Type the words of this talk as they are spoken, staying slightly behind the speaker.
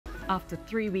After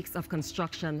 3 weeks of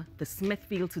construction, the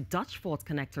Smithfield to Dutch Fort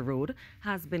Connector Road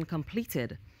has been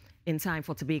completed in time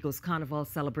for Tobago's Carnival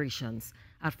celebrations.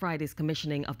 At Friday's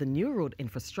commissioning of the new road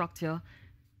infrastructure,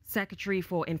 Secretary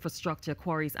for Infrastructure,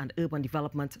 Quarries and Urban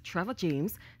Development, Trevor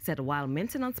James, said while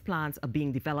maintenance plans are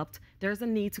being developed, there is a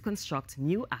need to construct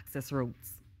new access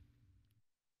roads.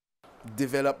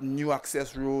 Develop new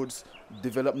access roads,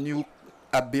 develop new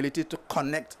ability to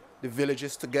connect the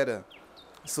villages together.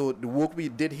 So the work we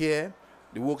did here,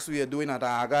 the works we are doing at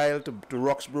Argyle to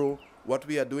Roxborough, what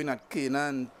we are doing at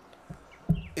Canaan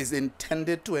is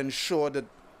intended to ensure that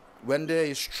when there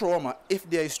is trauma, if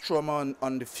there is trauma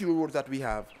on the few roads that we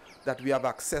have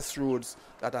access roads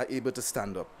that are able to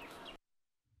stand up.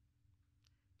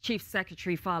 Chief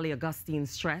Secretary Farley Augustine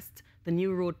stressed the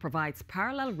new road provides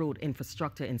parallel road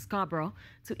infrastructure in Scarborough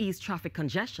to ease traffic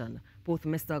congestion. Both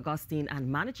Mr. Augustine and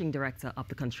Managing Director of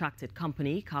the contracted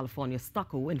company, California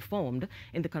Stucco, informed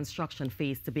in the construction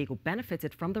phase Tobago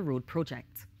benefited from the road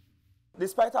project.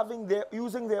 Despite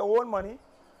using their own money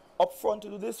up front to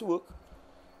do this work,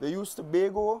 they used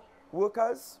Tobago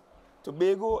workers,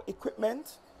 Tobago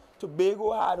equipment,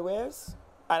 Tobago hardwares,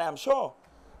 and I'm sure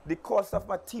the cost of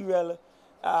material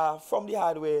from the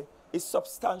hardware is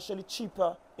substantially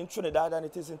cheaper in Trinidad than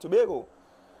it is in Tobago.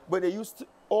 But they used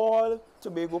all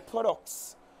Tobago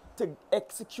products to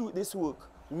execute this work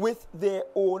with their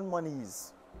own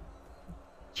monies.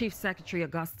 Chief Secretary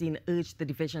Augustine urged the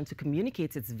division to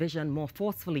communicate its vision more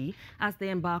forcefully as they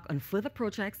embark on further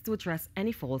projects to address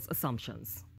any false assumptions.